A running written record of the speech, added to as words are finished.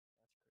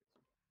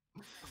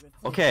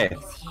Okay.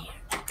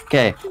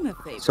 Okay.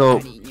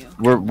 So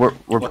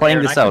we're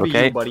playing this out,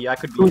 okay?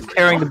 Who's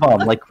carrying the bomb?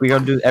 Like we're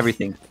gonna do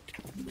everything.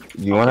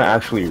 You want to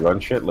actually run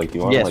shit? Like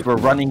you want? Yes, like, we're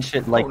running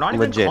shit like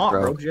legit,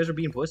 bro. You guys are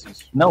being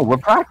pussies. No, we're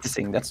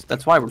practicing.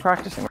 That's why we're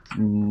practicing.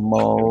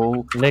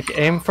 Nick,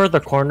 aim for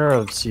the corner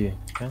of C.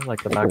 Okay,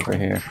 like the back over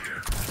here.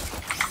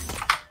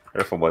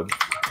 Careful, bud.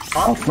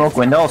 Oh, smoke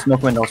window,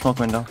 smoke window, smoke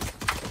window.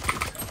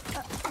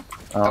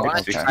 I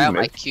want to try out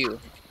my Q.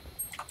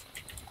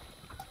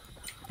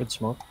 Good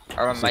smoke.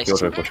 Or on my C. I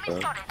want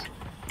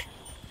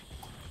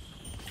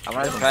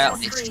to try out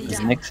my C. Is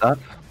Nick's up?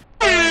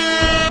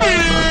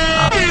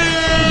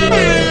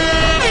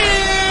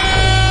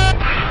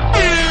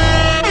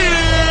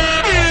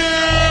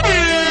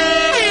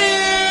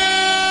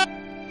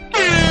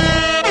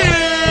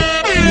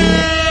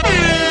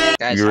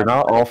 Guys, You're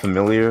not all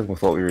familiar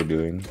with what we were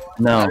doing.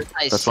 No,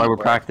 that's why we're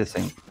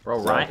practicing.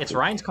 Bro, Ryan, it's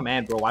Ryan's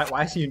command, bro.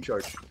 Why is he in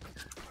charge?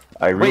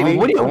 I really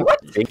what?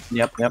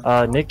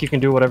 Yep. Nick, you can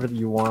do whatever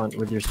you want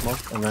with your smoke,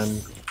 and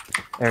then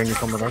Aaron, you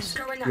come with us.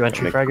 You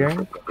entry frag,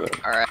 Aaron?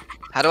 Alright.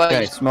 How do I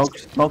Okay,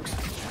 smoke's going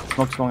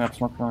up,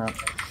 smoke's going up.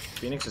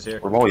 Phoenix is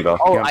here. We're mollied off.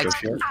 Oh, Let's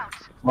go.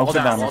 Smoke's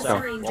down, wall let's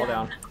go. down, wall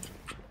down.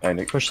 Hey,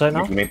 Nick, Push side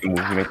now? You made the move.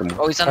 You made the move.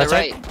 Oh, he's on the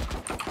right.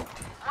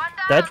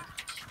 Dead?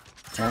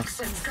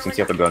 Since you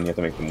have the gun, you have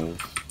to make the move.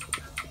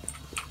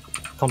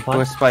 Come Oh,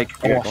 plant. spike.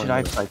 Yeah, Oh, shit, I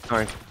have spike,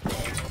 sorry.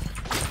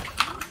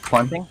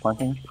 Planting?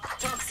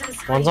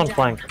 One's on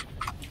flank.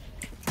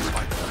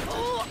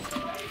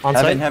 On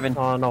Heaven, site? heaven.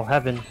 Oh no,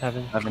 heaven.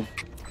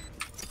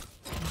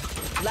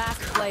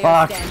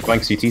 Fuck.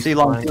 Flank CT. C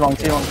long. Heaven.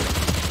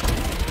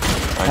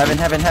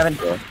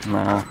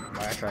 Nah.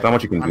 Not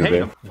much you can do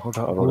there. Hold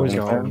on, who is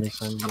going?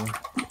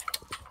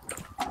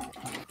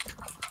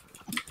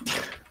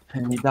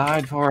 And he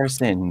died for our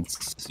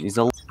sins. He's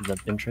a... The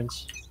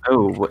entrance.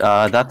 Oh,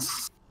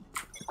 that's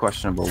a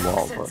questionable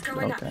wall, but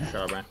okay. Shut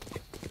up, Ryan.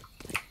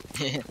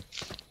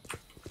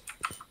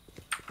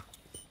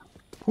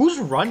 Who's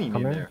running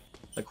in there?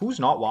 Like, who's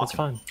not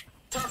walking?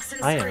 That's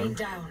fine. I am.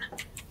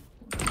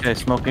 Okay,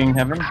 smoking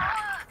heaven.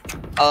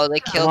 Oh,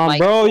 they killed Come on, my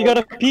bro, you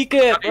gotta peek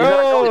it,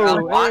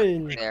 bro!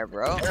 Aaron. There,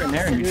 bro.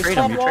 Aaron, you trade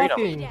Stop him,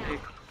 walking.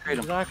 Trade him.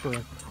 Exactly.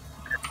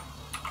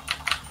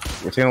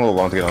 We're taking a little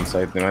long to get on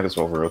site. They might as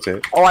well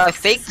rotate. Oh, I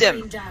faked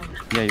him.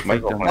 Yeah, you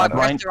Might faked him. go Oh, I fine.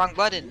 pressed the wrong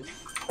button.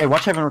 Hey,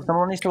 watch heaven.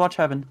 Someone needs to watch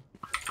heaven.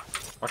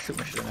 I'll shoot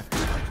my shit in there.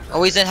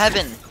 Oh, he's in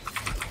heaven.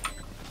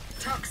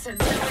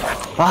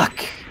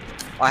 Fuck.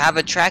 Oh, I have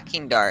a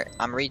tracking dart.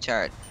 I'm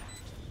retard.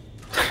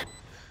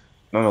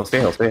 No, stay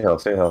hell.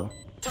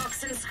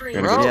 You're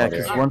gonna Bro. get Yeah, out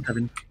because there. one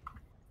heaven.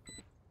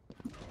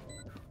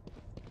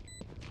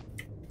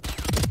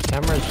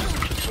 Camera's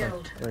just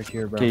right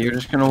here, bro. Okay, you're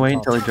just gonna wait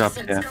until he drops.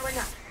 Yeah.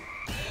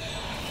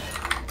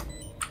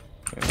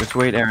 Just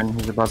wait, Aaron.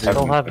 He's above you.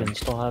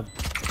 Still have.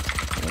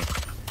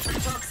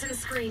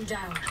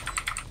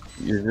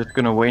 You're just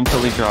gonna wait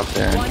until he drops,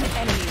 Aaron. One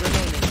enemy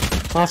remaining.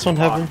 Last one,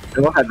 heaven.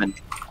 Go heaven.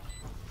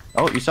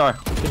 Oh, you saw it.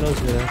 He knows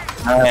you're there.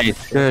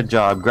 Nice. Good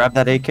job. Grab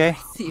that AK.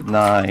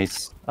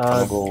 Nice.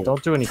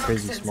 Don't do any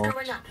crazy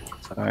smoke.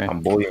 Sorry.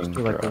 I'm bullying. Do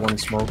like the one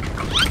smoke.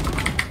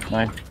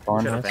 Nice.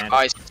 Fun. Should've Nice. banned. Oh,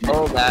 I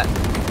stole that.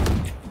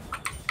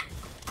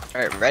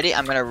 Alright, ready?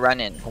 I'm gonna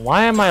run in.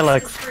 Why am I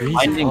like freezing?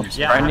 Finding,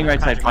 Yeah, finding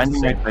right side.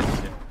 Finding right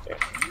side.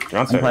 You're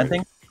on I'm site.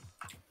 planting.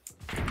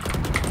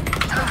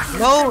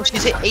 No,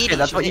 she's at 80. Okay,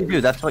 that's what you do.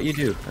 That's what you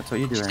do. That's what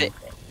you do, Aaron.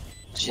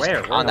 She's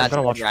Where? on that I'm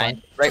gonna watch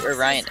Ryan. Right where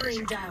Ryan is.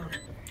 What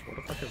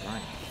the fuck is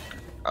Ryan?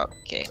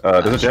 Okay.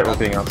 There's a jet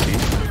rotating out C.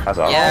 That's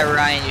all. Yeah,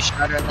 Ryan, you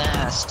shot her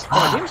last.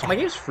 Oh, my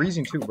game's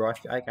freezing too, bro.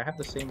 I have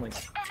the same, like...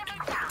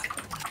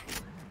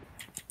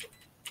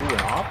 Ooh, an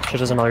op? She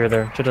doesn't know you're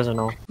there. She doesn't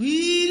know.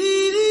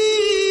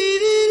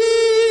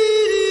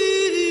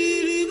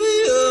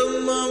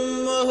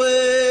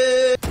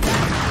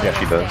 Yeah,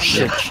 she does.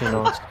 Shit, she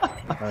knows.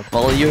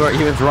 Well, he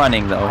was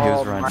running though. He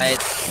was running. My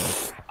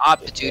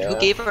op, dude, who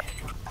gave her?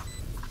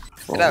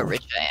 Look at how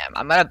rich I am.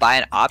 I'm gonna buy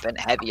an op and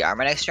heavy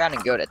armor next round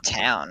and go to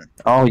town.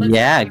 Oh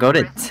yeah, go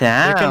to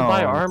town. You can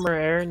buy armor,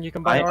 Aaron. You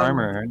can buy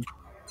armor. Aaron.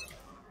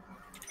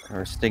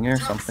 Or a stinger,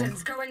 something.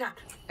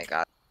 I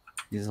got.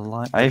 He's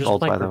alive. I Just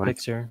hold playing by the for way.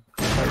 picks here.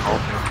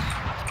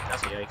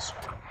 That's yikes.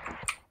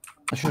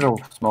 I should have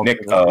smoked.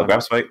 Nick,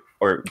 grab spike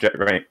or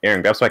right,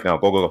 Aaron, grab spike now.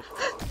 Go.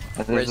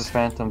 There's a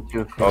phantom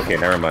too. Okay,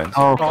 never mind.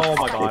 Oh, Oh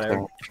my god,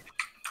 Aaron.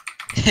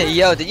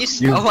 Yo, did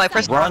you? Oh, I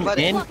pressed the wrong run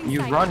button. in.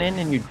 You run in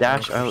and you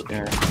dash out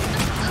there.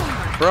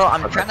 Bro,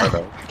 I'm trying to.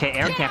 Okay,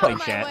 Aaron can't play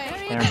shit.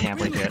 Aaron can't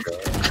play shit.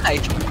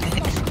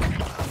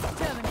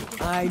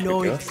 I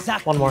know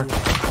exactly. One more.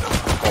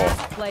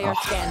 Player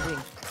standing.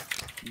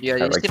 Yo,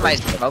 you see my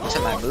smokes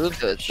and my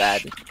moves? It was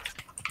bad.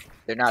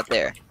 They're not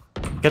there.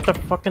 Get the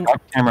fucking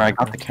Camera. I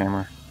got the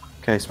camera.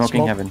 Okay,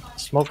 smoking heaven.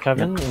 Smoke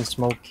heaven and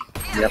smoke.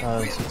 Yep.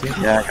 CT.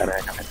 Yeah, I got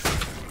it.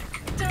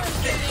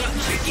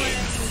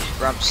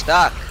 Bro, I'm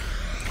stuck.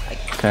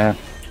 Okay,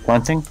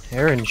 planting.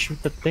 Aaron,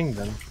 shoot the thing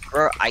then.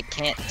 Bro, I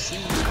can't see.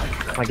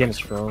 My game is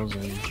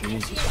frozen.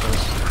 Jesus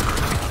Christ.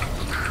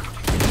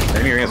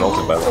 Enemy ring is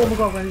ulted by the Oh way. my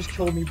god, man, just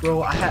killed me,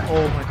 bro. I had.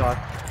 Oh my god.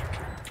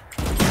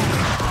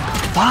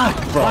 Fuck,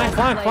 bro.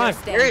 Player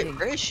standing.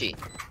 Where is she?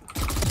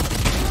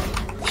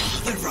 On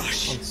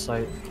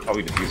site.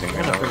 Probably diffusing I'm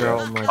right gonna figure now.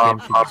 out my Up,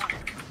 game up.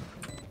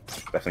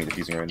 Definitely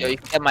diffusing right Yo, now. you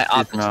can get my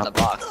op into map. the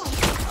box.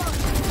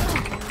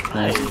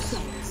 Nice.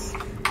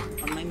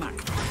 On my mark.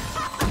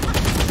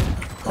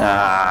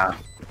 Ah.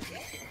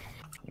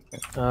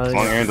 As long as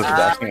Aaron does the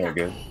bashing, we're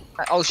good.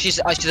 Oh, she's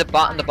a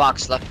bot in the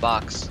box, left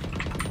box.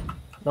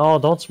 No,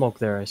 don't smoke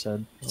there, I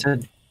said. He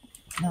said,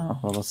 no,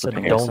 well, that's the Said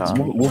thing. don't It's,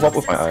 Move up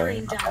with my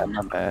eye.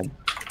 not bad.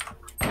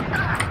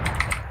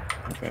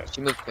 Okay,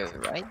 She moved to the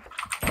right.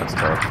 that's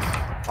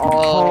tough.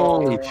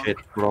 Oh, Holy shit,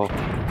 bro.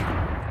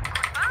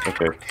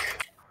 Okay.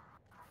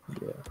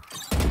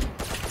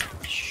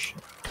 Shit.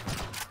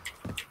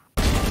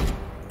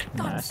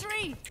 Nice.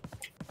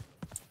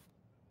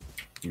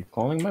 You're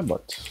calling my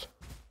butt.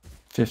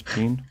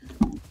 15.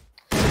 One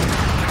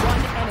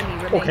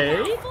enemy remaining.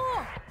 Okay.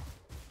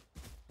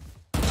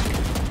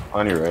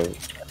 On your right.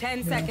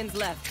 10 seconds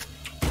left.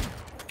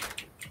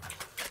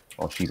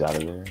 Oh, she's out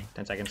of there.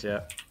 10 seconds,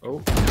 yeah.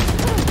 Oh.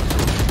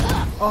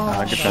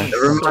 Ah, good try.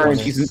 Never mind.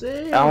 She's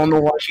sick. I don't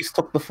know why she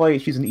stopped the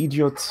fight. She's an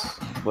idiot.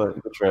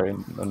 But good try,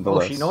 Oh,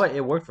 nonetheless. you know what?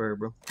 It worked for her,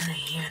 bro.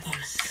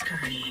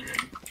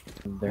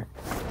 There.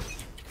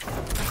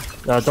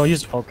 Don't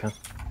use. Okay.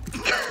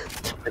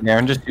 And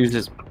Aaron just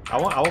uses. I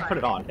won't put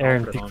it on.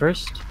 Aaron, I'll put it pick on.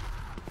 first.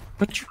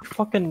 Put your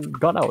fucking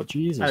gun out,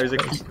 Jesus. Ah, there's a-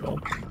 Christ.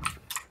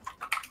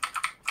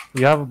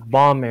 You have a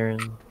bomb, Aaron.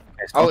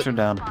 Smokes her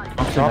down. Smokes her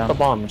Drop down. the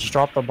bomb. Just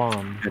drop the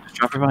bomb. Yeah, just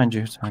drop it behind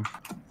you. It's fine.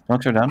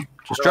 Smokes her down.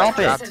 Just drop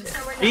it.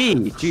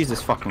 Hey,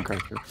 Jesus fucking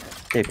Christ.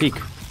 Okay, peek.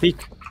 Peek.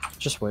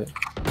 Just wait.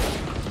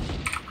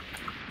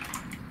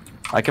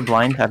 I could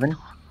blind Heaven.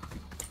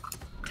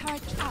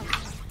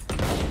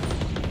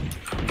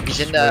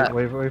 he's in the.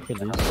 Wait for these.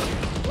 You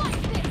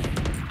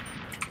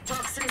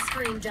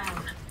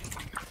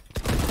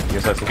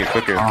just have to get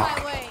quicker.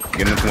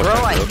 Get into the Bro,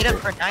 I fight. hit him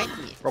for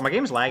 90. Bro, my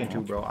game's lagging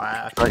too, bro.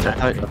 I feel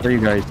I thought you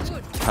guys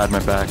had my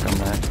back on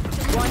that.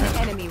 One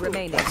enemy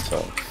remaining.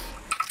 So,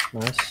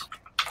 Nice.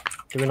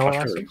 Do we know what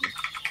last is?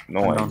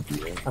 no I one. know.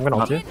 I'm gonna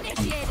ult you.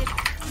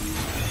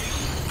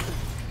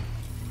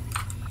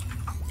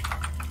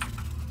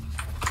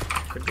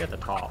 Could be at the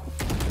top.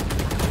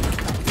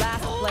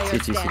 Last player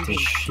CT. standing.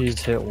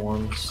 She's hit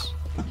once.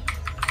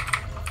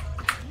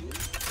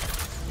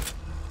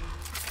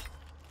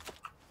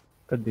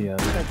 Could be a.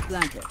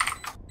 Blanket.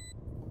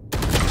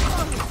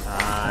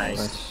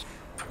 Nice.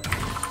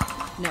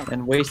 No.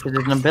 And wasted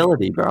an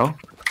ability, bro.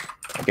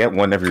 I get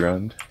one every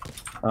round.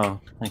 Oh,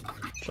 thank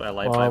Should I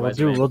light five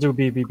We'll do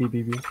B. This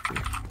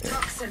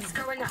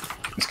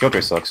kill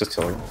trade sucks. Just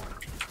tell her.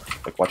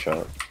 Like, watch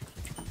out.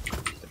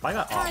 If I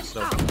got off, so.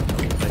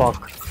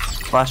 Fuck.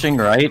 Flashing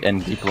right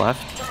and deep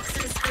left.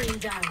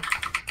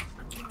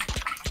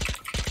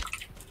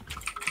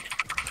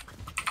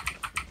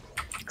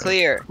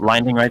 Clear.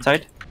 Blinding right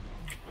side.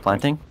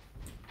 Planting.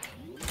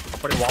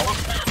 Putting wall up.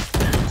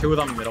 Two of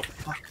them in the middle.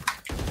 Fuck.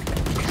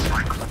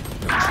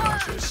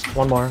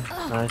 One more.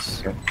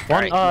 Nice. Okay.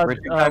 One.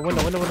 Alright,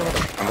 Window.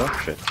 Window?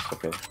 Shit.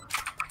 Okay.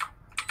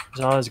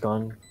 Zara is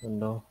gone.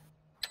 Window.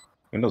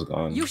 Window's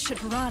gone. You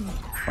should run.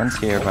 One's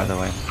here, by the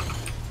way.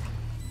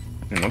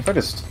 What if I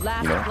just,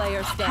 Last you know.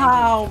 player standing.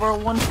 How, bro?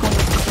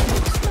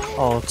 120.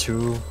 Oh,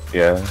 two.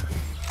 Yeah.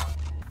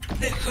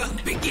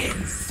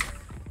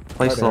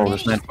 Play slow.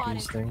 There's not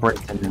These things.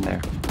 breakthrough in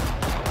there.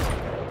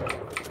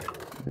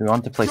 We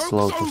want to play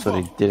slow so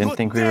they didn't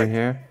think we were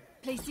here.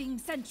 Placing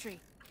sentry.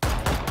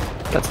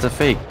 That's the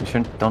fake. You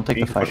shouldn't. Don't take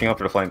the He's fight. pushing up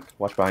for the flank.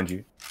 Watch behind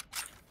you.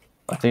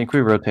 I think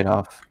we rotate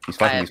off. He's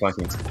flanking. He's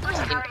flanking.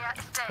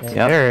 And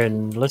Yep.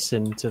 Aaron,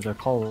 listen to the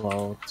call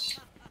outs.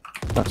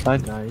 Left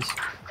side. Nice.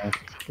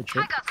 Good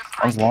shit.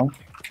 One's long.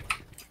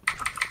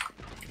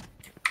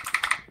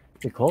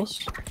 You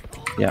close?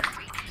 Yeah.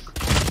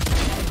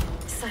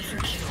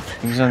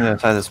 He's on the other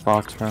side of this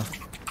box, bro.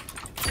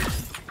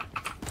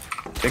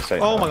 Big side.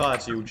 Oh my god,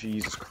 that's you.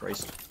 Jesus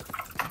Christ.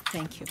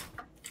 Thank you.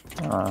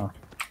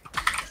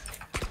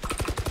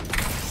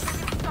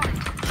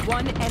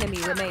 One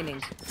enemy remaining.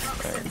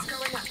 Go ahead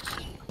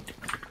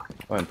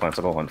and plant.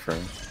 I'll go hunt for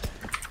him.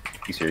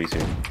 He's here. He's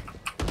here.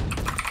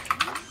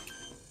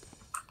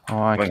 Oh,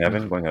 I Going can't.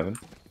 heaven. Going heaven. Do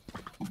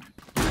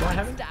I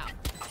have it?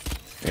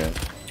 Yeah.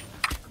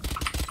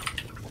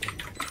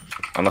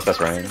 Unless that's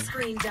Ryan.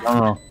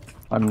 No,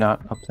 I'm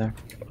not up there.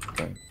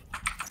 Okay.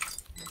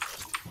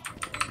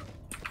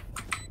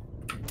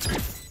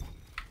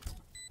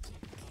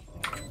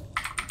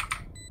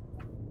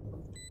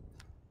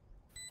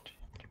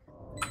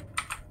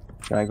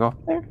 Should I go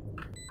up there?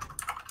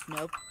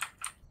 Nope.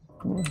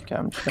 Okay,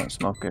 I'm just gonna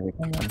smoke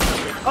everything then.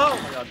 Oh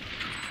my god.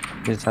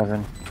 He's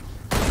heaven.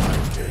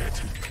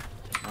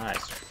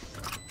 Nice.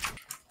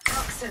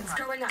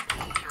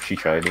 She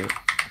tried it.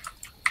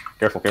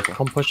 Careful. Careful.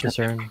 Come push this,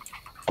 Aaron.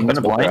 I'm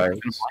gonna Both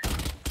blind. guys.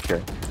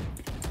 Okay.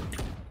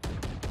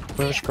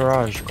 Push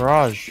garage.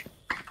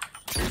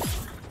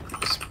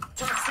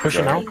 Push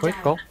it now, quick,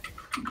 go.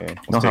 Okay.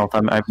 No health.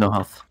 I have no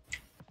health.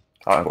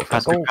 I'll go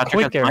fast. Go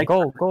quick, Aaron.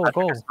 Go.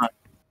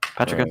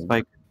 Patrick got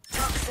spike.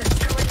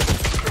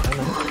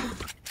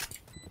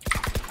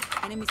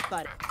 Enemy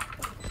spotted.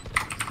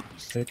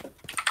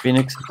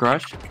 Phoenix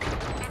crushed.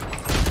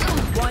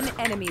 One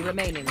enemy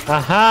remaining.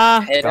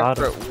 Aha! Hit him Got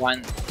for it.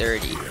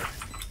 130.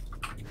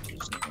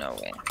 There's no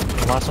way.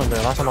 Last one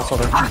there. Last one also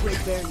there.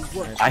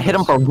 I hit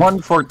him for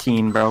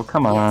 114, bro.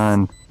 Come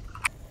on.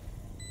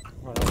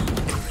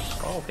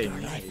 Oh, okay,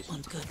 nice.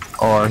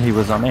 Or he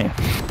was on A.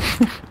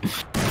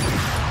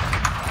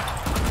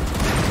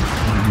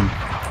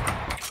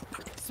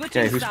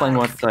 Okay, who's playing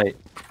what site?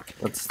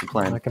 What's the I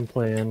plan? can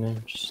play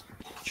in. Just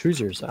choose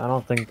yours. I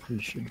don't think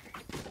we should.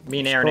 Me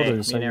and Aaron A. Probably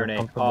Me the and Aaron same, A.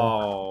 comfortable.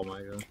 Oh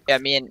my god. Yeah,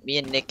 me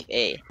and Nick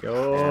A.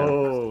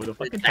 Yo, the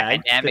fucking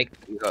tag. Dynamic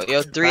duo.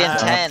 Yo, 3 and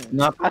 10.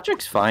 No,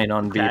 Patrick's fine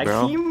on B, Tag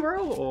bro. team,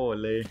 bro.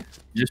 Ole.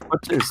 Just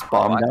put his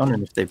bomb down,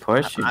 and if they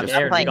push, you I'm just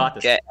Aaron, not you playing got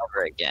this. Jet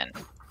ever again.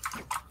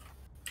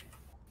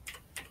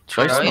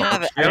 try Bro, you smoke.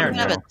 have Aaron,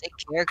 a thick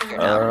character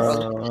now. Bro,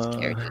 look at this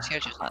character. This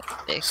character's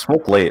not thick.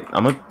 Smoke late.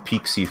 I'm gonna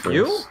peek C first.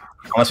 You?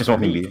 Unless you're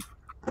smoking B.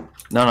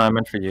 No, I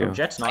meant for you.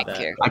 Jet's My not that.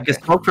 character. I can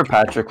smoke for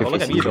Patrick Oh, if look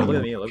you at see me, bro. Look at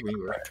him. me. Look at me,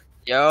 bro.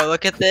 Yo,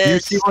 look at You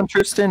this. see one,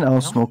 Tristan?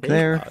 I'll smoke Okay,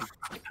 there. dog.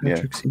 Yeah.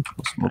 Patrick, see,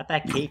 I'll smoke. Got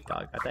that cake,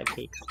 dog. Got that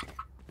cake.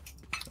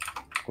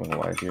 Going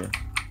wide here.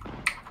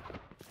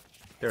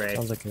 They're A.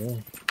 Sounds like yeah.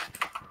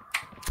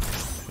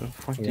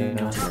 Fuck do Yeah. you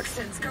know? Oh,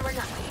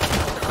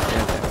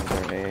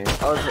 They're A.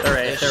 they're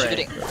They're A.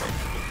 shooting. I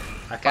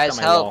fucked Guys, up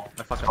my help. wall.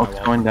 I fucked up Oh, my it's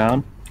wall. going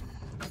down.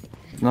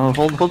 No,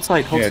 hold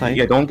sight, hold Yeah, sight.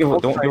 yeah. Don't give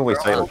Hold away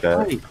bro, sight like hold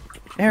that. sight.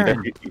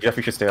 Aaron, You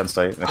definitely should stay on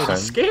site next I'm time.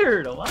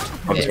 scared a lot.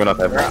 I'm just going out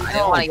that Bro, way. I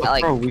don't want to get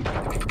like bro, we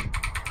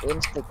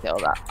insta kill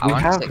that. I We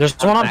want have- to There's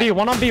one on B.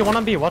 One on B. One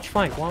on B. Watch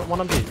flank. One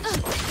on B.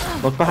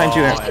 look behind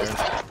you, Oh, Aaron.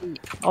 Aaron.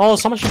 Oh,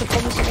 someone should have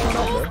told me something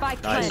else.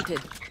 Spike Nice.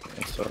 planted.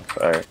 So,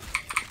 alright.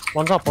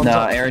 One's up. One's No,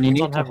 up. Aaron, you One's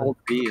need on to heaven. hold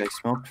B. I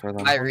smoked for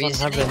them. My on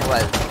reasoning heaven.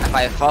 was if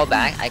I fall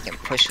back, I can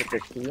push with the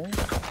team.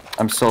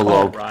 I'm so Oh,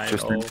 low. Ryan.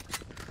 Just Oh.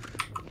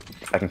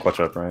 I can clutch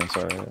up, Ryan.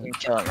 Sorry. You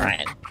kill him,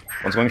 Ryan.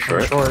 One's going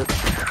short. Short.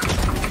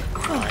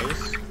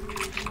 Nice.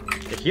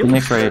 The heal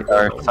Nick is right, short,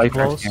 or though. Cypher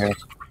Close. here.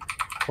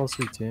 Close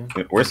to you.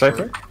 Where's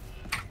Cypher?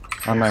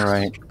 On my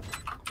right.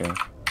 Okay.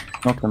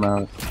 Smoke them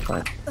out.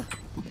 But...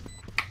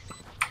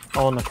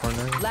 Oh, in the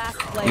corner. Last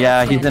player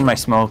Yeah, he's standing. in my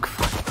smoke.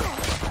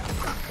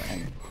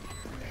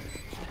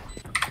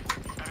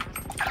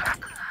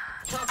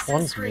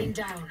 One's me.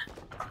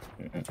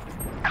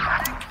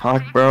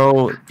 Fuck,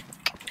 bro.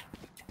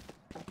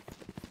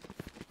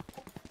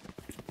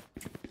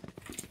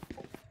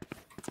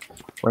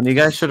 When you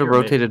guys should have You're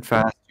mid. rotated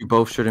fast, you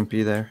both shouldn't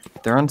be there.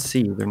 They're on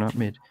C, they're not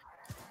mid.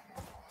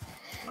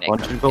 Nick, Why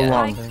don't you go yeah.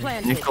 long? Spike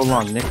planted. Nick go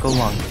long, Nick go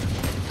long.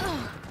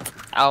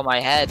 Ow, my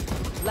head.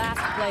 Last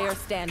player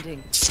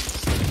standing.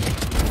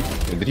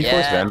 Did he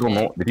force Yeah, Vandal?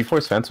 man. No. Did he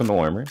force Phantom no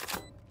armor?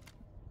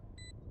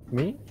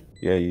 Me?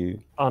 Yeah,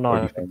 you. Oh no, Or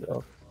I you picked it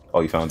up.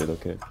 Oh, you found it.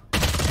 Okay.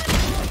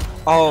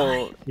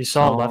 Oh, You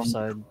saw Oh. left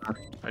side.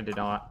 I did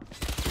not.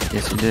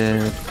 Yes, you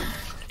did.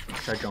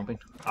 Try jumping.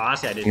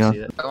 Honestly, I didn't Yeah. see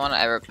that. I don't want to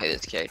ever play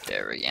this character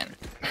ever again.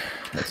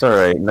 That's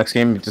alright. Next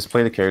game, just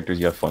play the characters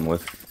you have fun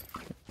with.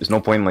 There's no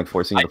point in like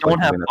forcing I you to play don't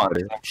have something that's fun.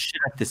 better. I'm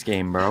shit at this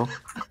game, bro.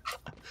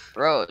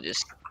 Bro,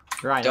 just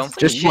Ryan, Don't that's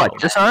Just the what?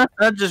 shield.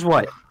 Just just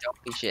what?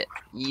 don't be shit.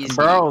 Easy.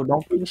 Bro,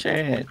 don't be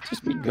shit.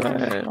 Just be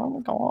good. Oh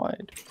my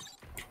god.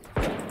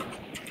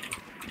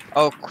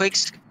 Oh, quick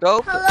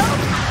scope.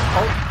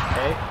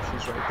 Okay,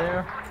 she's right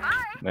there.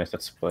 Nice,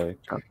 that's play.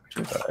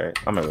 Alright,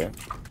 I'm away.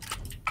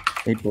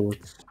 8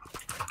 bullets.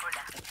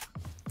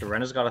 The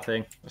Rena's got a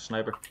thing. A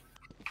sniper.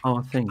 Oh,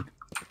 a thing.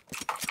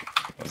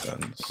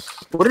 Guns.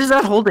 What is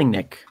that holding,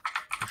 Nick?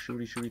 A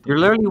shooty thing. You're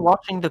literally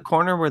watching the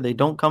corner where they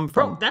don't come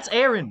Bro, from. that's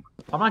Aaron.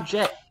 I'm not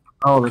Jet.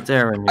 Oh, it's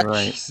Aaron. You're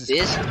right. Jesus.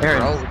 This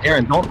Aaron, bro.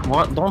 Aaron,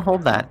 don't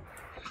hold that.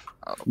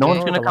 Okay. No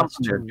one's Oh, gonna the come last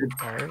from there. two dude.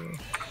 are-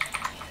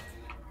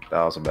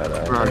 That was a bad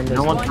eye. Rush.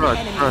 No One one's rush.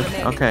 enemy Rush.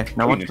 remaining. Okay,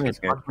 now watch me. Game.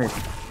 Watch me. Go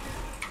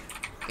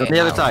Okay, to the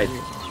other now- side.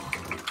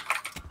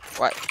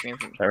 What? You mean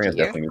from Aaron is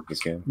here? definitely in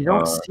this game. You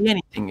don't see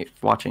anything if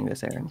watching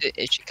this, Aaron.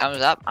 If she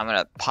comes up, I'm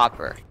gonna pop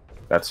her.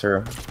 That's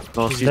her.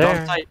 Well, She's she's there.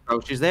 on site,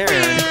 bro. She's there,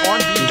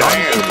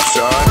 Aaron.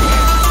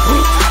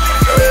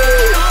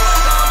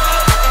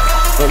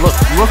 But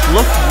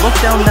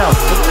look down now.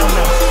 Look down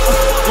now.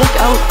 Look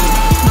out.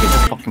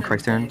 Jesus fucking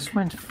Christ, Aaron. Just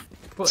went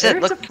You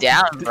said look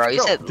down, bro.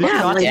 You said Did you look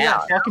not see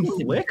down. that fucking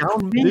flick?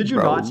 down mid, Did you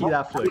bro. not see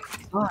that flick?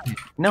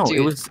 No, Dude.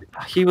 it was.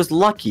 He was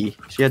lucky.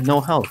 She had no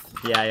health.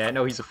 Yeah,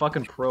 no, he's a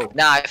fucking pro.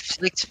 Nah, I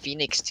flicked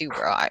Phoenix too,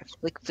 bro. I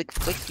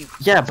flick you.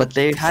 Yeah, but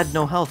they had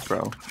no health,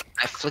 bro.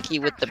 I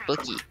flicky with the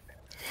bookie.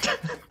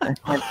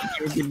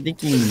 You're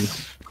dicky.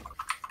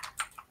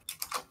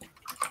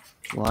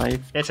 Life.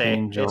 It's A.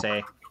 changer. It's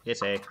A.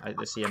 It's A.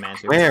 I see a man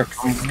too. Where?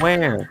 From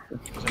where?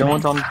 No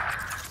one's on.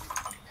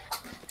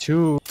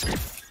 Two.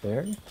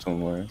 There?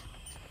 Somewhere.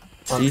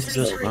 These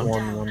Just two, bro.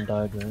 one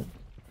died, right?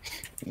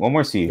 One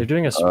more C. They're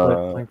doing a split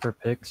playing for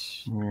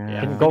picks. Yeah,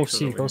 Can Yeah. go Picks are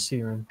see, the go win.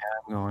 see, Ren.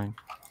 I'm going.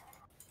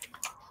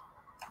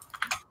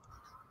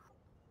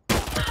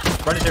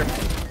 Run is here.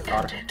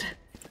 Got her.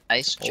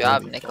 Nice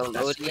job, Holy fuck,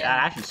 Nickelodeon. That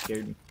actually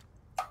scared me.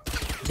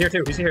 He's here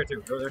too. He's here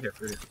too. They're here.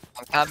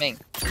 I'm coming.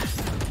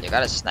 You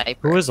got a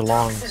sniper. Who is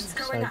long?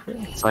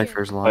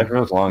 Cypher's long.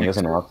 Cypher's long, he has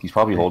an op. He's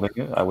probably holding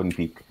it. I wouldn't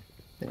peek.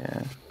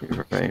 Yeah,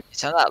 you're right.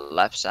 It's on that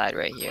left side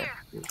right here.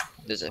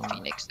 There's a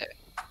Phoenix there.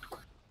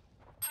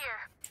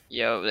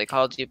 Yo, they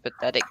called you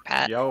pathetic,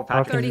 Pat. Yo,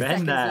 Pat, 30 defend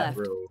seconds that, left.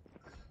 bro.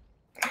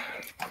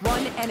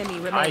 One enemy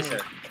Nice.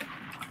 remaining.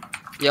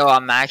 Yo,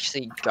 I'm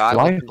actually god. Do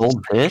I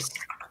hold this?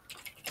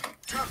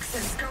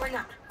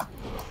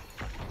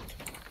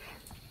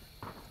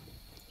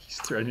 He's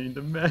threatening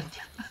the men.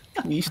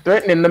 He's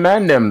threatening the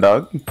man, them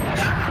dog.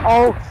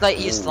 Oh, like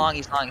he's long.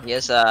 He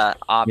has a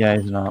op. Yeah,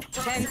 he's not.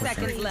 10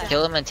 seconds left.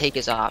 Kill him and take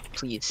his op,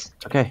 please.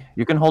 Okay,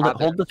 you can hold it.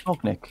 Drop it. Hold the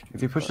smoke, Nick.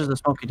 If he pushes the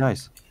smoke, he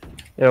dies.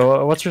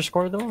 Yo, what's your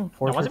score though?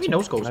 why does he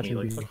no-scopes me, Imagine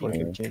like, being fuck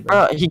 415,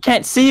 bro. He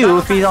can't see you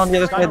if he's on the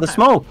other side of the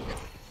smoke.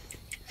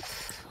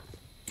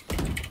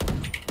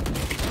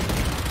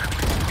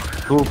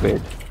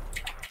 Stupid.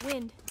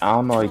 Wind. I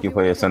don't know how you can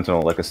play a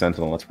sentinel like a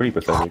sentinel. That's pretty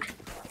pathetic.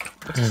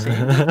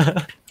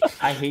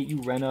 I hate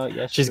you, Rena.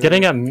 Yes. She's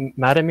getting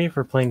mad at me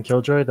for playing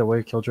Killjoy the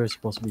way Killjoy is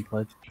supposed to be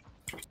played.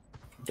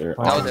 They're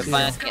Oh, No, on. they're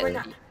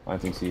fine. I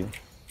think see.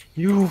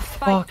 You Spike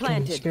fucking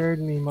planted. scared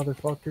me,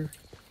 motherfucker.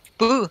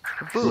 Boo,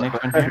 boo. Nick,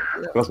 in here.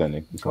 Go that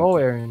Nick. Go,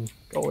 Aaron.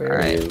 Go, Aaron.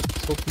 Alright.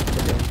 So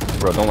peaceful again.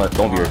 Bro,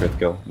 don't be your fifth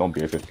kill. Don't be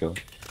your fifth kill.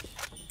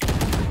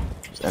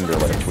 Just end her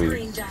like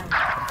please.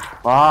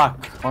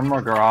 Fuck. One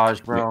more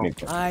garage, bro.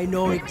 Nick, I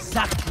know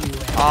exactly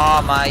where.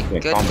 Oh my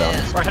Nick, calm down.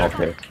 goodness.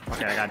 Okay.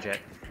 Okay, I got Jet.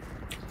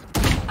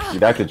 You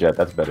back to Jet,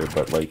 that's better,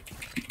 but like,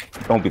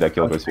 don't be that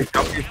kill versus Pick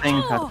up your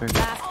thing, Patrick.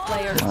 Last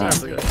player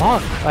standing.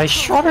 Fuck! I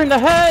shot her in the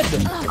head!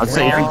 I'd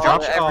say every Oh,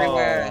 drop.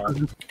 everywhere. I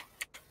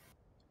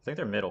think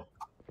they're middle.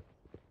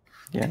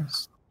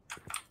 Yes.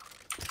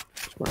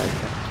 That's what I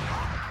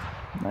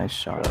think. Nice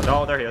shot.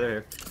 No, they're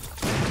here.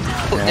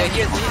 Oh, they're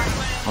here.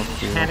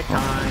 Okay. Panic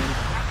time.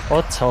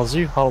 What tells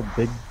you how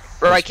big?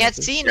 Bro, I can't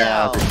see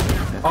now.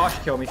 Oh,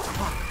 she killed me.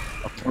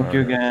 Smoke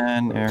you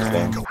again,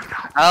 Aaron.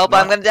 Help,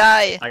 I'm gonna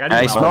die. I got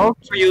I you. smoke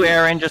for you,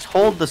 Aaron. Just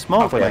hold the I'll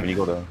smoke. play Like, Evan, you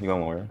go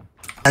nowhere.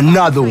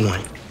 Another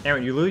one.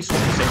 Aaron, you literally swung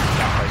the same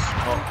shot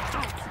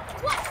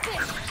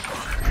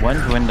twice.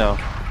 one's window.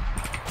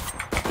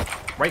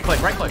 Oh, right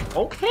click.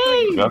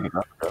 Okay. Go,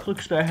 go.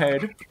 Clicks the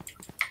head.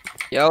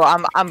 Yo,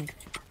 I'm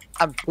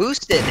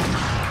boosted.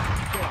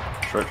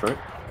 Short.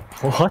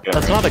 What?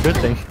 That's not a good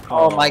thing.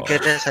 Oh my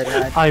goodness, I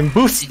died. I'm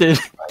boosted.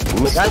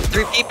 That's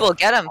 3 people.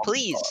 Get him,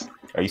 please.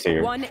 Are you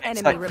serious? One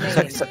enemy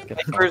remaining.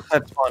 Cypher's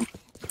that's one.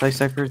 Play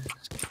Cypher's.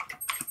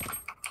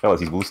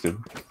 Fellas, he's boosted.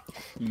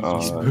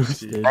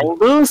 Boosted. I'm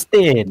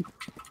boosted.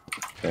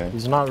 Okay.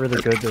 He's not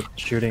really good at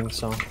shooting,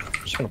 so I'm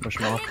just gonna push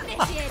him off.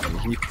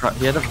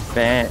 He had a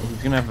van.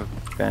 He's gonna have a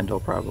vandal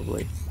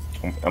probably.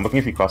 I'm looking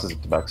if he crosses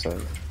the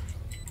backside.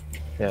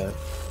 Yeah. Alright,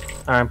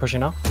 I'm pushing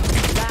now.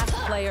 Last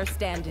player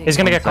standing. He's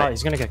gonna get caught.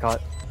 He's gonna get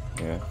caught.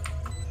 Yeah.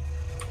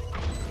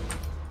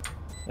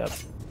 Yep.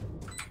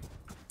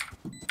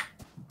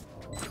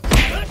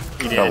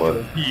 He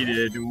Fella. He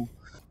did.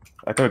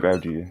 I could have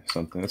grabbed you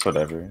something. It's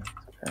whatever.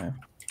 Okay.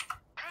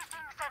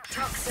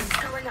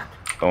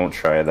 Don't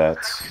try that.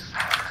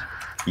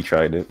 He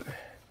tried it.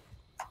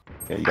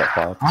 Yeah, you got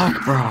popped.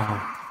 Fuck, bro.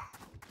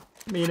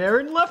 Me and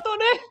Aaron left on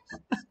it.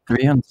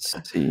 3 on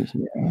C.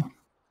 Yeah.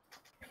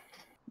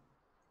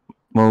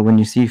 Well, when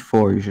you see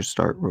 4, you should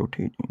start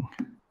rotating.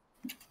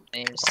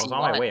 Name I was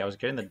on my way. I was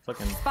getting the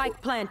fucking. Spike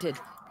planted.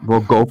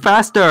 Well, go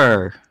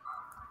faster,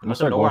 You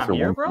must know where I'm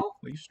here, bro.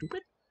 Are you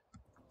stupid?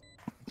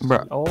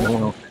 bro. Oh.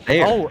 No.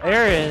 There. Oh,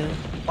 Aaron.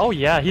 Oh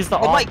yeah, he's the.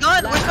 Oh my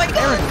god, where's my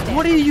gun?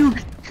 What are you?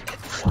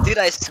 Dude,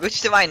 I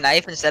switched to my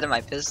knife instead of my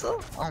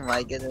pistol? Oh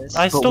my goodness.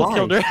 I still why?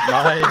 killed her.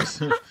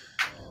 Nice.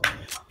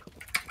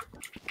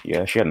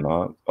 Yeah, she had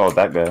not. Oh,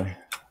 that guy.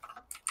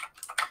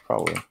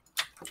 Probably.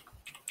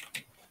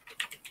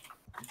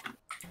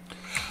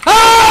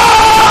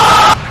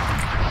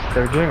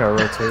 They're doing a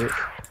rotate.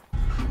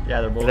 Yeah,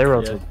 they're both. They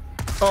rotate.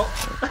 Yeah.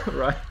 Oh,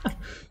 right. Oh,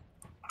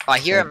 I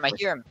hear him, I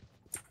hear him.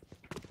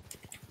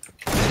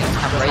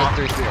 I'm right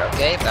through here,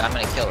 okay? But I'm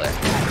gonna kill her.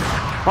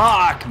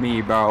 Fuck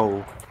me,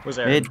 bro. Where's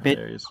Aaron? Mid.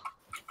 There he is.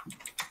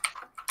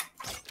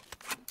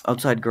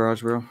 Outside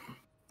garage, bro.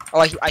 Oh,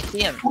 I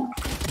see him.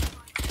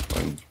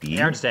 Going B.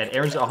 Aaron's dead.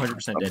 Aaron's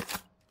 100% dead.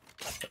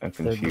 I'm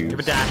Give a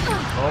confused. dash.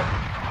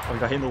 Oh, we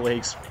got hit in the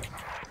legs.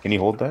 Can you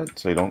hold that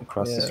so you don't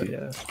cross the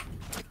Yeah, sea?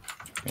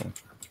 yeah.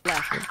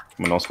 Last. I'm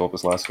gonna no-scope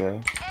this last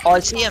guy. Oh, I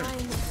see him.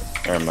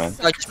 Aaron, man.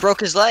 I just broke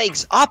his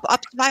legs. Up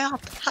to my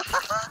up. Ha ha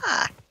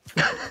ha.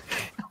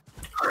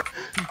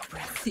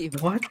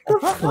 What the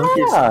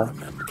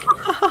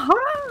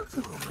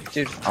fuck?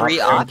 Dude, free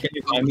op. Can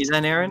you find me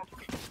then, Aaron?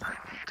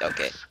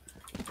 Okay.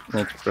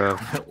 Thanks, bro.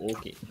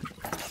 Okay.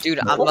 Dude,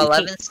 I'm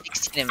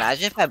 11-16.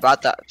 Imagine if I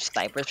brought the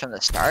snipers from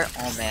the start.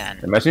 Oh man.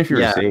 Imagine if you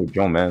were Yeah. Sage,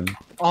 oh man.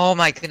 Oh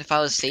my goodness, if I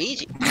was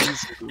Sage.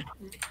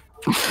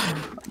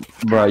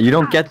 Bro, you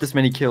don't get this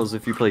many kills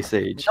if you play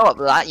Sage. No,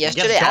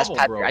 yesterday gets as double,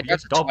 Pat, bro. I He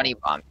gets dropped a double. 20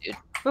 bomb, dude.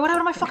 Wait, what happened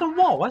to my fucking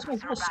wall? Why is my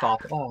wall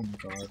stopped? Oh my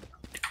god.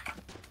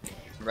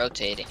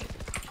 rotating.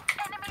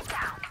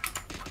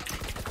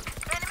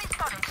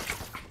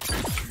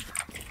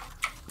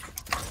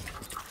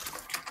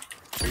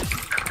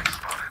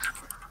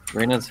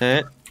 Reina's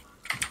hit.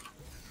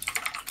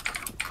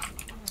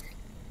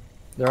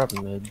 They're up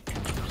mid.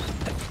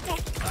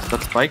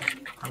 That's Spike.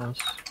 Nice.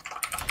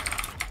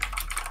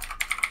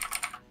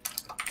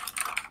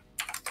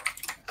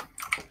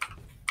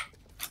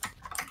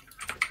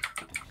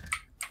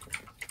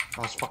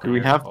 Oh, it's fucking Do we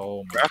weird. have-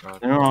 Oh my god.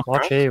 Anyone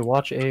Watch A,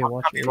 watch A,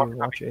 watch A,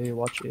 watch A,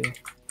 watch A.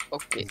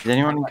 Okay. Is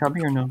anyone in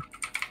cubby or no?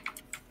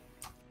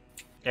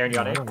 Aaron, you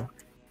got I it? don't know.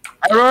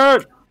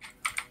 Aaron!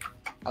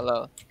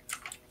 Hello.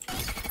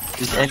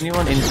 Is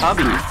anyone in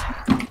cubby?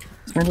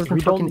 This man doesn't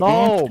We don't fucking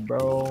know,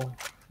 bro.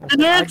 I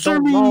said, I answer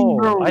don't me, know.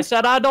 bro. I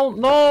said I don't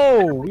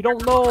know. We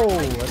don't know.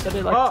 I said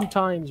it like 2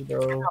 times,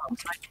 bro.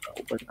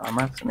 But I'm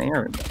asking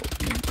Aaron.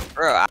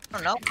 Bro, I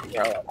don't know,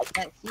 bro. I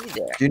can't see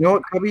there. Do you know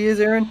what cubby is,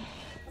 Aaron?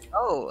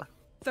 Oh.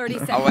 30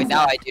 seconds. Oh wait,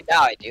 now I do.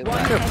 Now I do.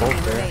 One but-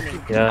 enemy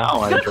remaining. Yeah.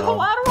 Oh, I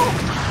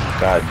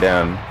God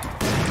damn.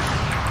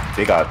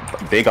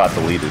 They got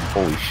deleted.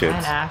 Holy shit.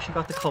 And Ash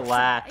got the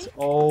collat.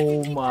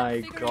 Oh my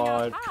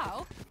god.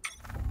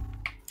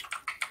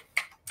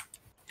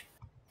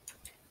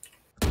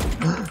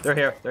 They're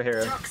here. They're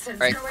here.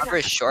 Alright, cover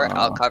is short.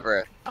 I'll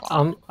cover.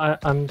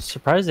 I'm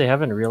surprised they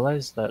haven't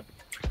realized that,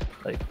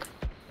 like,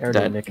 Aaron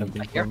Dead. and Nick have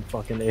been playing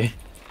fucking A.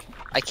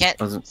 I can't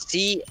Doesn't-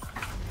 see.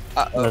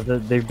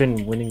 They've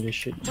been winning this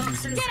shit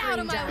easy. Get out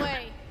of my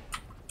way.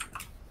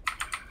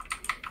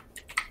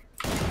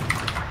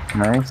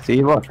 Nice.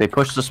 See, look, they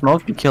push the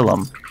smoke, you kill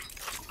them.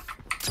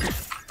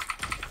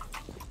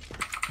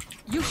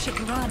 You should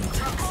run.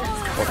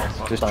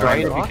 Just try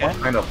it if you can.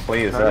 What kind of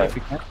play is Try it that? if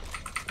you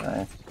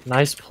can.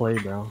 Nice play,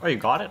 bro. Oh, you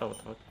got it? Oh,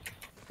 what?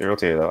 They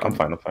rotated out. I'm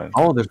fine, I'm fine.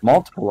 Oh, there's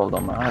multiple of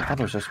them. I thought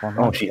there was just one.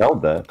 Oh, she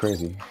held that.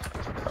 Crazy.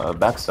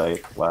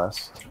 Backside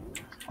last.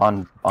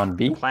 On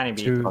B? Planning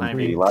B. Two, Planning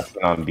B. B. Last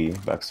one on B.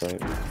 Backside.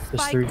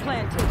 There's Spike 3.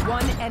 planted.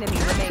 One enemy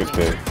Good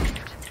remaining.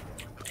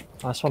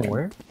 pick. Last one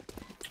where?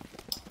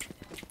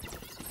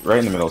 Right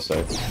in the middle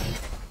side.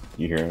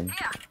 You hear him?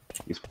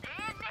 He's...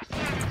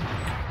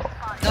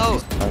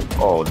 No,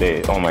 Oh,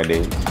 oh my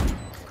days.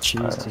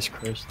 Jesus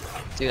Christ.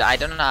 dude, I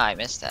don't know how I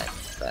missed that.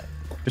 But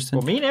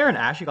Well, me and Aaron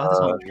actually got this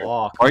on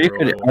block. Or you bro.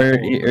 could, or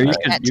you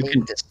can't could,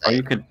 take this or you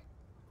site. could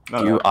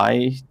No, do no.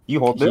 I You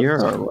hold this. here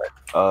or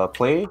what?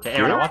 Play. Okay,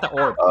 Aaron, I want the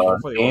orb. Uh,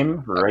 For the orb.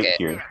 aim right Okay.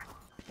 here.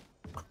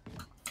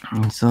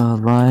 It's a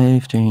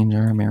life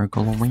changer,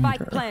 miracle Spike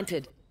waker.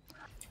 planted.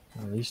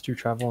 Oh, these two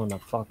travel in a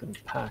fucking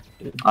pack,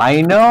 dude.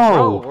 I Bro,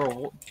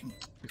 know.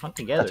 we hunt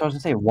together. That's what I was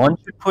gonna say. One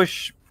should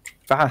push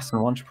fast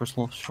and one should push a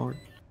little short.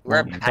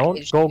 we're Don't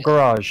packaged. go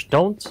garage.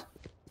 Don't.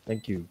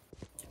 Thank you.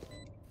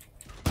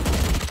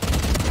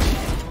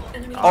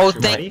 Oh,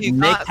 Shoot, thank buddy. you.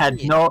 Nick got had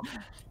me. no.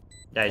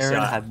 Yeah, you see Aaron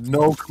that. had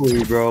no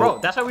clue, Bro, bro.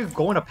 that's why we've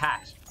going to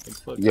packs.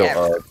 Like, look. Yo,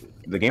 Yeah.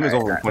 the game is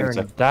over in 20 Aaron,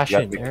 seconds. dash You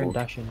have in. to be Aaron, cool.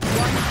 dash in. One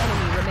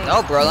enemy remaining.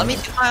 No, bro, let me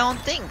do my own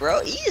thing,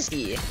 bro.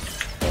 Easy.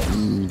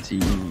 Easy.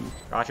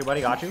 Got you,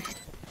 buddy. Got you.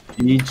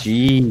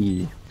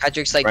 GG.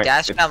 Patrick's like Right,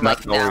 dashing. it's I'm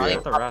like, not over now yet.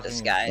 let me pop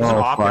this guy. Oh,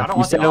 Oh I don't fuck! You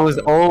want said the it was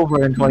option.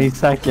 over in 20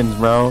 seconds,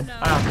 bro. I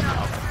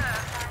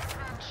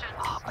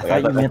thought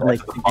you that- meant like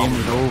that's the the game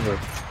was over.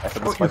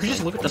 Bro, you could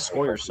just look at the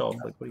score yourself.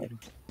 Like, what are you doing?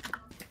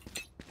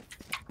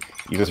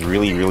 You're just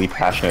really, really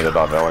passionate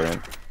about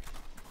Valorant.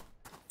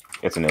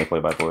 It's an A play,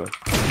 by the way.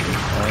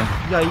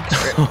 I'm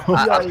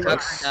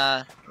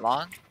covering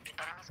long.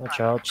 Watch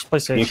out. Just play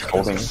safe. He's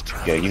holding.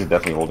 Yeah, he's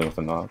definitely holding with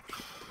the knock.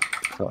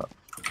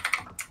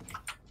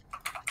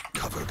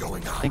 I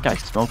think I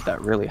smoked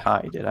that really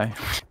high, did I?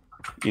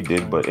 You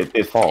did, but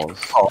it falls.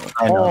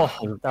 I know.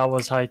 Oh, that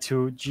was high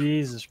too.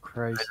 Jesus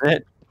Christ. Is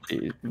it?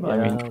 Yeah, I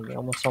mean, I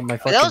almost on my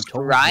fucking That was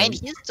toes. Ryan.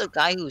 mate. He's the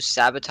guy who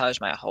sabotaged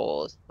my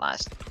whole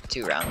last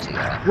 2 rounds ago.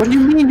 what do you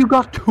mean you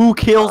got 2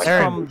 kills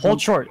Aaron, from?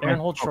 hold short. Aaron,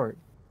 hold short.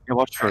 Yeah,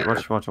 watch short.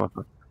 Watch.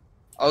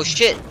 Oh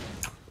shit.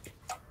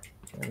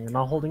 You're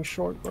not holding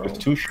short, bro. It's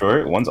too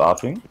short. One's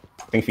opting.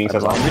 I think Phoenix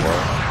has opting.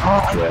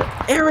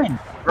 Yeah. Aaron,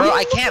 Bro,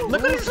 I can't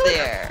Look what move he's looking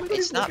there. at. Look what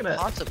It's he's not looking at.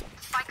 possible.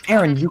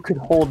 Aaron, you could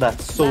hold that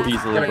so easily,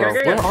 bro. Here, here,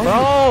 Where here. are you?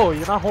 No,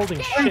 you're not holding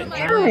shit, man.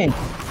 Aaron.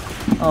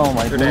 Oh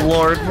my dead.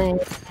 lord, man.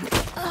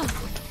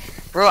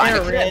 Bro, I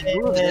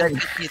can't move there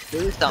because you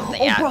threw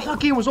something Oh, at bro, I me. thought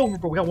game was over,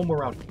 bro. We got one more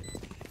round.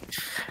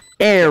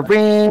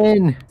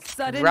 Aaron,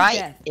 Sudden Right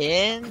death.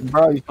 in.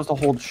 bro, you're supposed to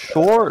hold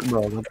short,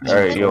 bro.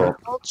 Alright, yo.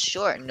 Hold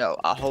short. No,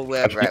 I'll hold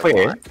Actually, wherever you I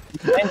play A? want.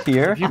 And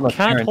here, If you look,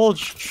 can't Aaron. hold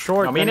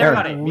short, No, me then and Aaron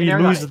got it. Me we and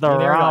Aaron got lose it. the Me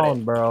and Aaron got round,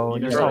 it. bro. Me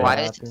and You Aaron saw got Bro, it. why what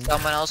does happened.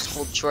 someone else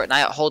hold short and I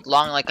hold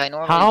long like I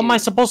normally How do? am I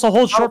supposed to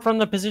hold short from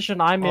the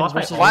position I'm in that's my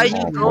versus fault. Why you? did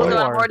you Oh, throw boy. them?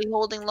 I'm already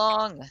holding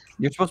long.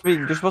 You're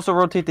supposed to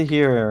rotate to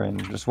here, Aaron.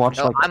 Just watch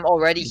No, like. I'm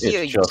already It's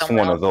here. just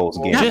Someone one of else those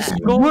hold games. that. Just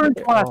Yeah. go in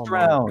the last Oh my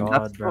round.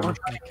 God, That's bro. what we're I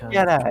trying to can't.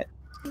 get at.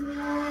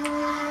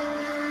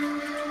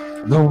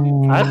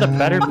 I had the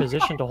better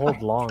position to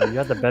hold long. You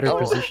had the better Oh.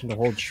 position to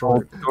hold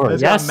short.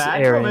 Let's Yes, go, Matt.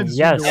 Aaron. Let's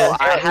Yes. do it.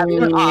 I have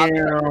an op.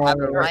 I have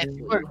a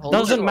rifle. Hold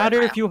Doesn't short.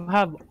 matter if you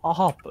have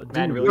op,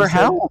 Man, dude. really? Your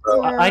hell,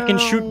 bro. I can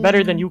shoot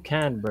better than you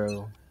can,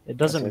 bro. It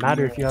doesn't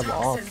matter if you have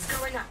off.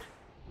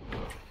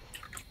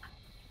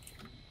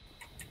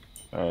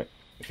 Alright.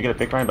 If you get a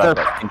pick Ryan, back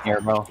up. In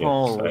here, bro. Yeah,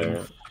 Holy.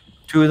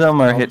 2 of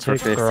them are I'll hit for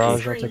take 50.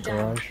 garage, I'll take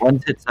garage.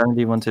 One's hit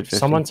 70, one's hit 50.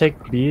 Someone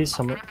take B,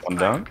 someone... I'm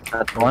down.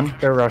 That's one.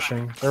 They're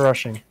rushing, they're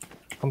rushing.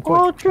 Come quick.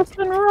 Oh,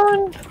 Tristan,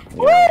 run!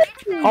 Yeah.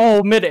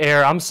 Oh,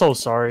 mid-air, I'm so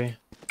sorry.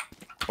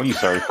 What are you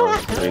sorry for,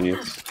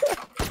 idiots?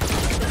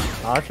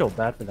 I feel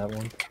bad for that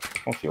one.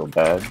 Don't feel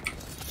bad.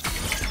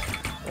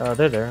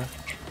 They're there.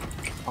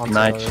 On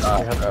Nice side, shot,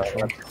 they have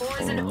bro.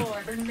 control.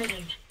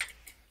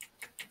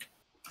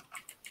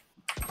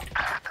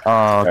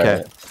 Oh, okay.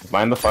 Alright.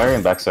 Mind the fire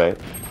and backside.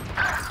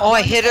 Oh,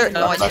 I hit her.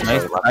 No, I didn't.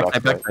 Nice.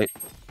 Backside.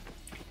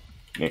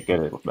 Yeah, get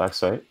it.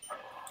 Backside.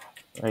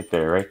 Right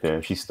there, right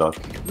there. She's stuck.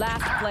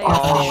 Last player.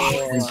 Oh,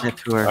 didn't get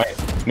to her.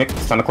 Alright, Nick,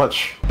 it's time to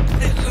clutch.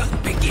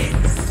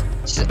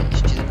 She's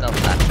in the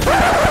left.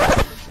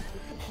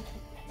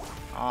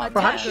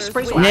 Bro, how did she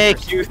spray so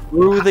Nick, you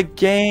threw the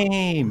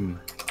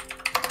game.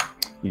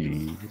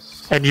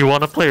 Jeez. And you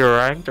wanna play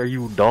ranked? Are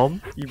you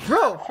dumb?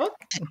 Bro, fuck.